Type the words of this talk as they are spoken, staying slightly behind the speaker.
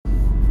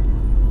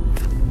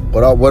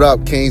What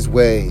up,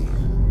 Kingsway?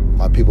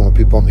 My people,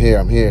 I'm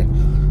here.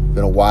 Been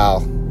a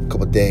while,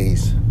 couple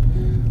days,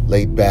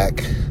 laid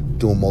back,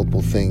 doing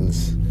multiple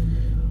things.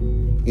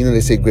 You know, they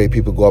say great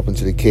people go up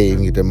into the cave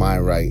and get their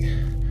mind right.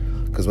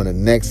 Because when the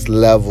next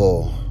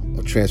level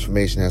of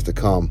transformation has to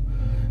come,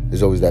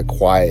 there's always that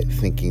quiet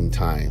thinking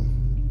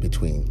time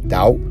between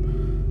doubt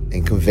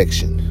and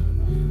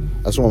conviction.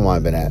 That's where my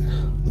mind been at.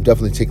 I'm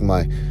definitely taking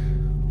my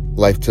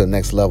life to the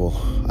next level.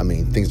 I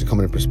mean, things are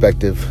coming in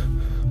perspective.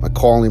 My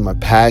calling, my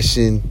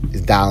passion is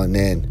dialing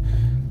in.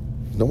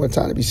 No more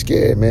time to be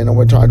scared, man. No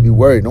more time to be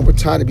worried. No more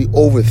time to be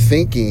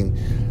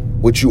overthinking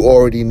what you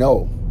already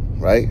know,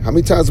 right? How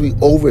many times do we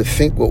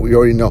overthink what we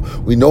already know?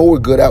 We know what we're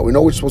good at. We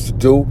know what we're supposed to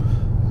do.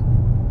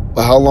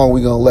 But how long are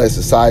we going to let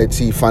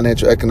society,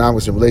 financial,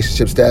 economics, and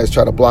relationship status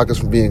try to block us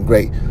from being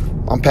great?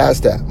 I'm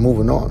past that.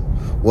 Moving on.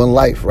 One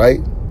life,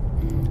 right?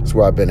 That's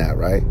where I've been at,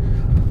 right?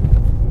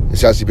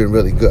 It's actually been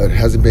really good. It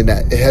hasn't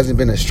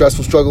been a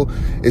stressful struggle.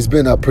 It's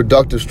been a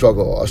productive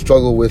struggle, a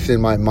struggle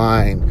within my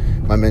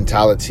mind, my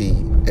mentality,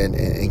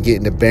 and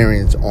getting the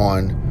bearings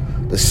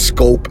on the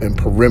scope and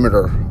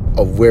perimeter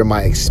of where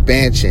my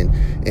expansion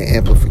and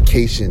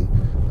amplification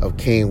of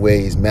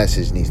Kingsway's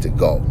message needs to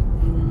go.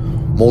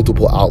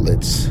 Multiple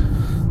outlets,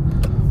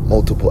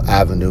 multiple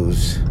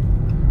avenues.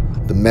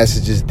 The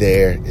message is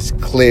there. It's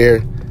clear.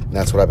 And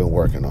that's what I've been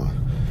working on.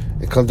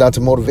 It comes down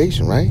to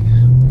motivation, right?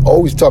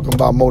 Always talking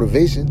about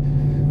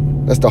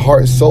motivation. That's the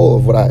heart and soul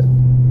of what I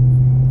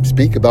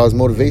speak about is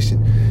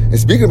motivation. And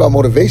speaking about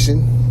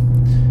motivation,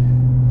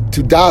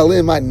 to dial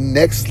in my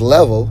next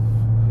level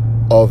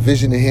of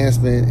vision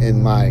enhancement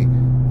in my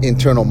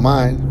internal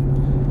mind,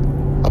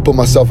 I put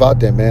myself out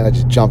there, man. I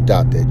just jumped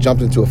out there.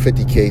 Jumped into a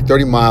 50K,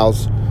 30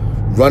 miles,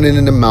 running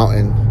in the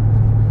mountain.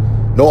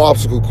 No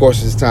obstacle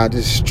courses this time,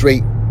 just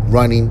straight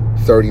running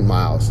 30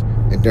 miles.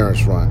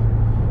 Endurance run.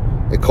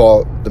 They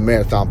call it the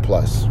Marathon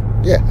Plus.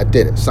 Yeah, I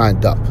did it.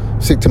 Signed up.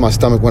 Sick to my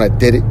stomach when I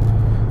did it.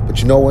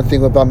 But you know one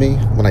thing about me?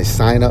 When I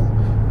sign up,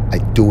 I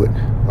do it.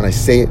 When I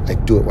say it, I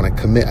do it. When I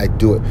commit, I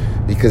do it.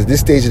 Because at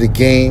this stage of the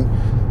game,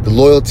 the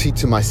loyalty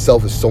to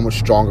myself is so much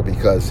stronger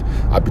because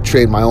I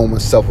betrayed my own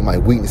self and my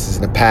weaknesses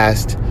in the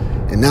past.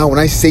 And now when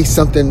I say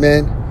something,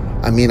 man,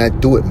 I mean I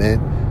do it,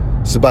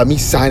 man. So by me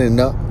signing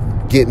up,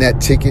 getting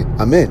that ticket,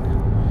 I'm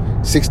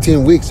in.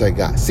 16 weeks I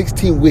got.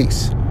 16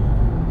 weeks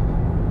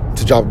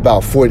to drop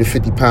about 40 to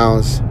 50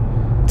 pounds,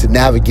 to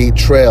navigate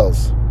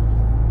trails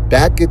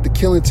back at the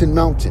Killington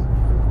Mountain,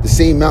 the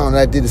same mountain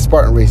I did the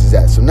Spartan races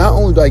at. So not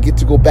only do I get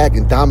to go back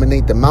and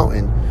dominate the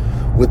mountain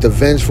with a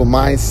vengeful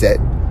mindset,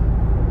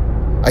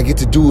 I get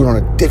to do it on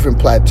a different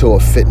plateau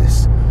of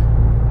fitness.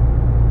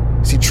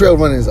 See, trail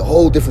running is a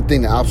whole different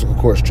thing than obstacle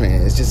course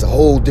training. It's just a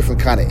whole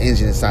different kind of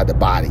engine inside the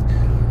body.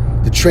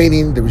 The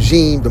training, the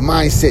regime, the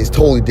mindset is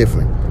totally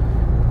different.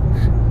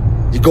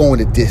 You're going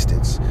the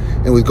distance.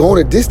 And with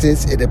going the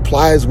distance, it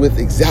applies with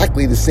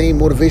exactly the same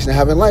motivation I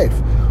have in life.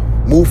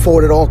 Move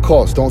forward at all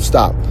costs. Don't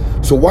stop.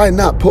 So why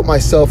not put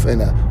myself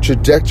in a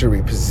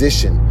trajectory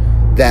position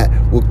that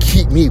will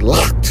keep me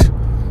locked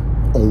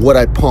on what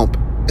I pump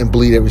and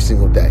bleed every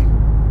single day?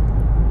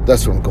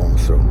 That's what I'm going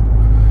through.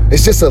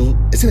 It's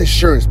an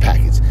insurance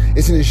package.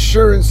 It's an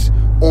insurance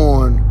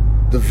on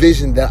the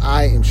vision that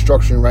I am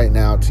structuring right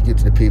now to give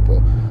to the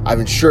people. I've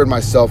insured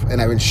myself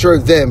and I've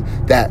insured them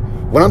that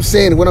what I'm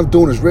saying and what I'm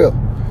doing is real.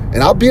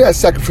 And I'll be that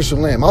sacrificial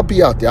lamb. I'll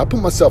be out there. I'll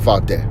put myself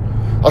out there.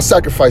 I'll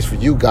sacrifice for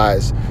you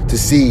guys to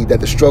see that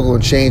the struggle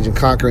and change and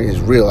conquering is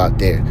real out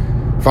there.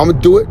 If I'm going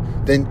to do it,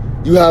 then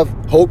you have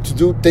hope to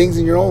do things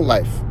in your own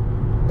life.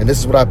 And this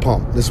is what I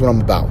pump. This is what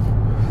I'm about.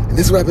 And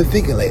this is what I've been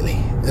thinking lately.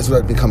 This is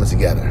what I've been coming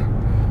together.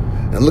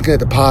 And I'm looking at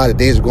the pod, the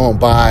days are going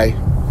by.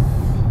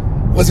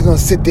 Wasn't going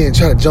to sit there and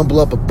try to jumble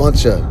up a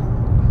bunch of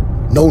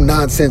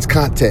no-nonsense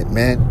content,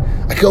 man.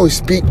 I can only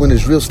speak when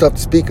there's real stuff to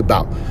speak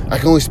about. I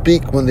can only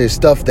speak when there's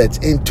stuff that's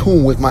in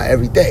tune with my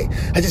everyday.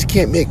 I just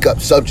can't make up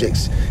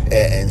subjects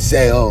and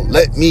say, oh,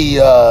 let me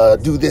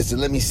do this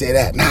and let me say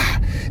that. Nah,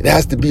 it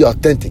has to be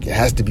authentic. It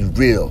has to be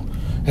real.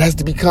 It has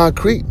to be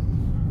concrete.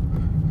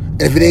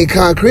 And if it ain't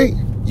concrete,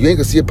 you ain't going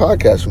to see a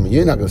podcast from me.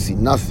 You're not going to see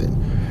nothing.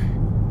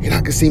 You're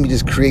not going to see me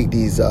just create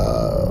these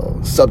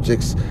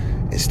subjects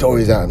and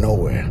stories out of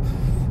nowhere.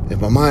 If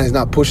my mind is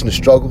not pushing the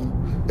struggle,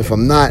 if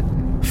I'm not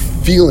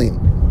feeling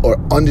or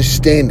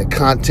understand the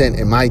content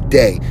in my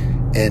day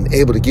and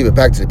able to give it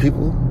back to the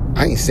people,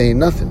 I ain't saying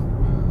nothing.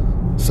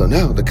 So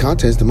now the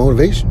content is the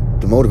motivation.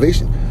 The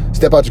motivation.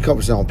 Step out your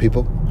comfort zone,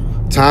 people.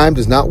 Time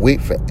does not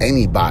wait for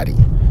anybody.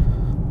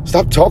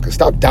 Stop talking.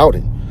 Stop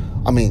doubting.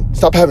 I mean,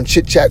 stop having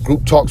chit-chat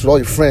group talks with all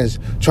your friends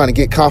trying to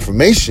get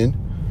confirmation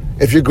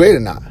if you're great or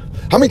not.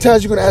 How many times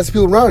are you going to ask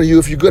people around you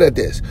if you're good at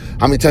this?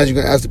 How many times are you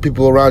going to ask the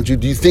people around you,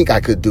 do you think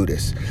I could do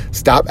this?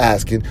 Stop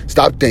asking.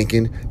 Stop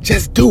thinking.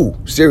 Just do.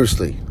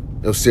 Seriously.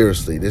 No,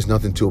 seriously. There's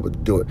nothing to it but to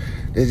do it.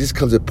 There just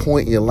comes a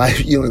point in your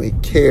life you don't even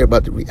care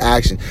about the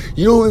reaction.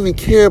 You don't even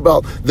care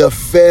about the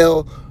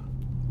fail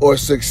or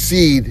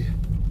succeed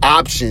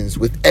options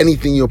with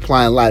anything you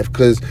apply in life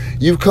because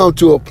you've come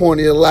to a point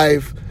in your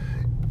life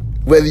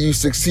Whether you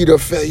succeed or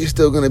fail, you're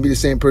still going to be the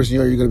same person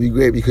you are. You're going to be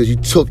great because you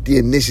took the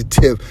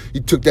initiative.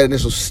 You took that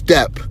initial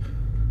step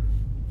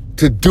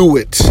to do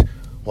it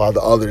while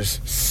the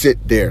others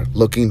sit there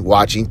looking,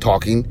 watching,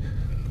 talking,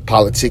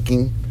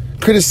 politicking,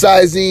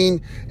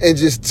 criticizing, and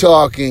just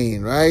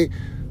talking, right?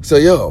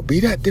 So,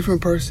 be that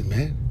different person,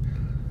 man.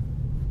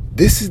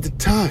 This is the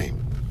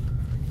time.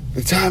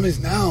 The time is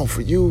now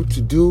for you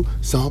to do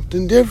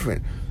something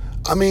different.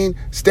 I mean,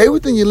 stay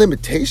within your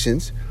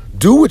limitations.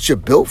 Do what you're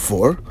built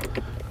for.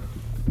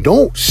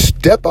 Don't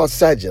step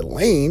outside your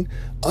lane.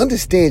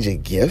 Understand your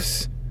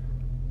gifts.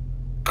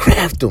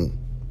 Craft them.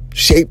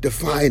 Shape,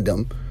 define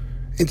them.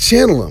 And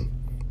channel them.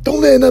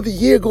 Don't let another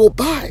year go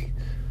by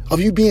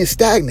of you being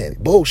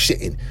stagnant,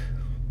 bullshitting,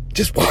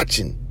 just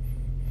watching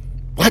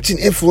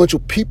influential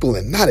people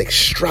and not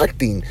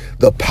extracting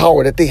the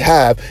power that they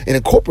have and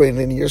incorporating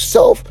it into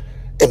yourself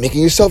and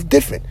making yourself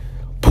different.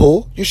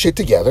 Pull your shit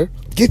together.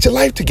 Get your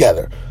life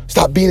together.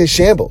 Stop being in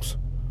shambles.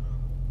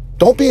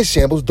 Don't be in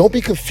shambles. Don't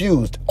be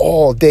confused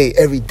all day,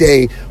 every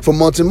day, for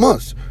months and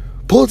months.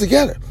 Pull it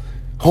together.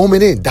 Home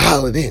it in.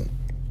 Dial it in.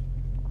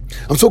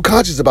 I'm so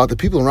conscious about the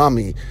people around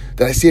me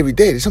that I see every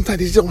day. Sometimes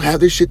they just don't have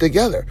their shit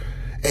together.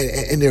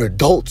 And they're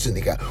adults and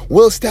they got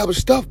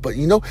well-established stuff. But,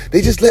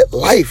 they just let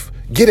life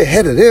get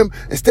ahead of them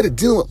instead of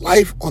dealing with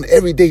life on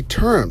everyday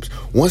terms,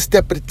 one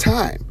step at a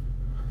time,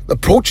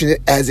 approaching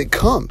it as it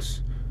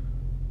comes.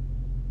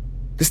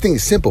 This thing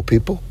is simple,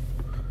 people.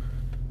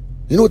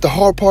 You know what the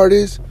hard part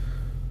is?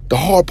 The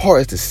hard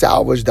part is to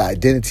salvage the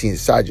identity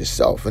inside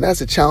yourself. And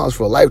that's a challenge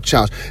for a life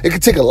challenge. It can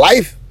take a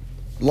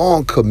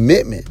lifelong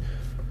commitment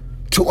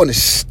to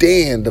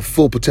understand the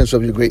full potential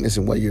of your greatness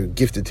and what you're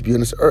gifted to be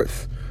on this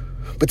earth.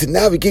 But to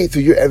navigate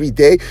through your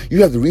everyday,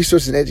 you have the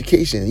resources and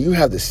education, and you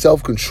have the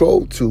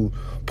self-control to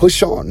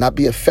push on, not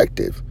be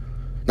effective,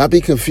 not be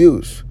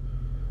confused.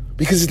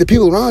 Because it's the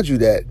people around you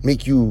that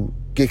make you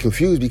get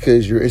confused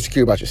because you're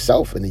insecure about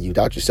yourself, and then you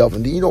doubt yourself,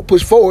 and then you don't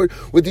push forward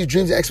with these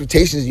dreams and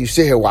expectations, and you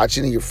sit here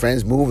watching, and your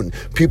friends move, and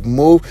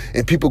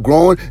people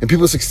growing, and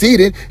people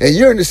succeeding, and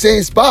you're in the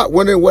same spot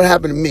wondering what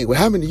happened to me. What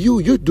happened to you?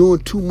 You're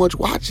doing too much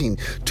watching,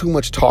 too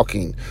much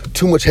talking,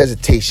 too much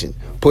hesitation.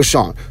 Push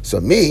on. So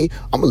me,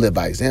 I'm going to live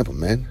by example,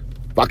 man.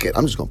 Fuck it.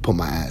 I'm just going to put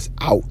my ass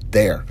out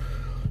there.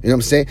 You know what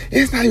I'm saying?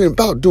 It's not even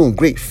about doing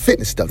great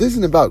fitness stuff. This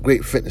isn't about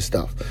great fitness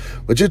stuff.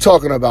 But you're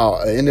talking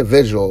about an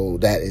individual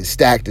that is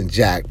stacked and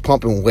jacked,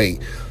 pumping weight,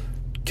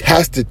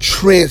 has to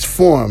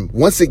transform,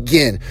 once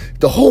again,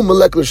 the whole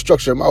molecular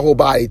structure of my whole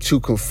body to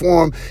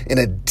conform and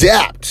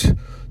adapt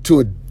to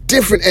a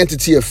different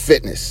entity of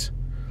fitness.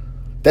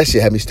 That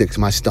shit had me sick to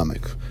my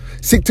stomach.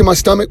 Sick to my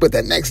stomach, but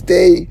that next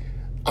day,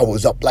 I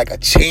was up like a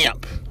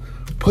champ,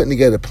 putting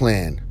together a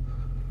plan,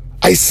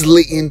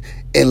 isolating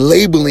and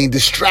labeling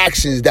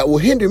distractions that will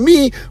hinder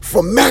me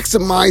from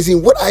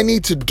maximizing what I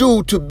need to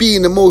do to be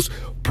in the most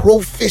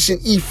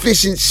proficient,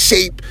 efficient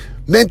shape,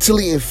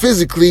 mentally and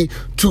physically,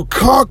 to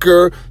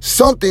conquer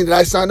something that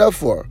I signed up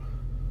for.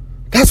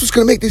 That's what's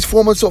going to make these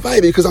 4 months so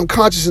valuable, because I'm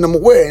conscious and I'm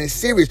aware and it's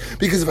serious.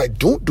 Because if I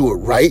don't do it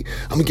right,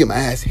 I'm going to get my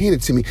ass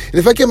handed to me. And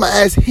if I get my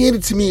ass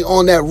handed to me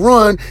on that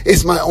run,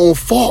 it's my own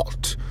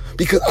fault,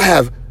 because I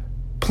have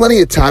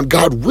plenty of time,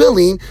 God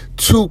willing,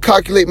 to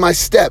calculate my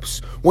steps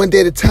one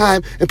day at a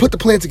time and put the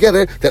plan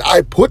together that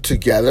I put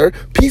together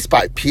piece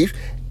by piece,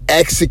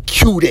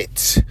 execute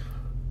it.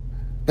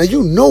 Now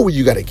you know where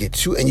you got to get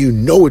to, and you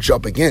know what you're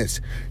up against.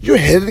 You're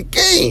ahead of the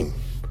game.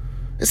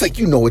 It's like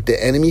you know what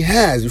the enemy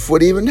has before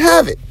they even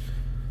have it.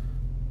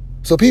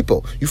 So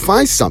people, you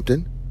find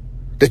something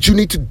that you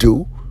need to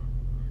do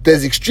that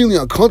is extremely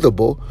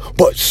uncomfortable,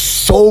 but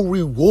so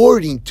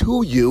rewarding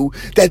to you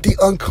that the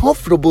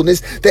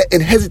uncomfortableness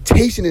and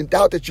hesitation and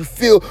doubt that you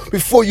feel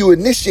before you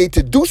initiate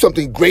to do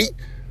something great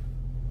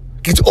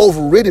gets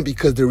overridden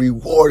because the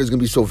reward is going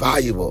to be so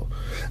valuable.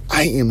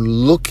 I am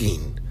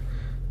looking,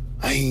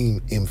 I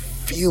am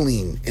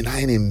feeling, and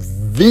I am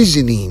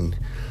envisioning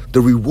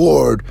the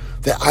reward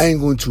that I am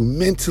going to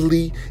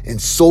mentally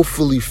and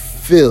soulfully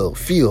feel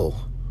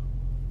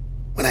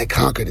when I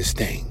conquer this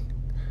thing.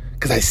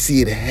 Because I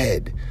see it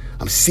ahead.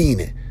 I'm seeing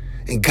it.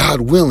 And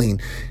God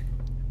willing,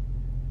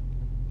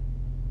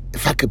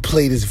 if I could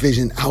play this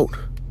vision out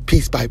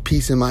piece by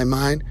piece in my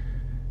mind,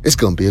 it's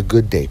going to be a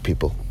good day,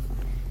 people.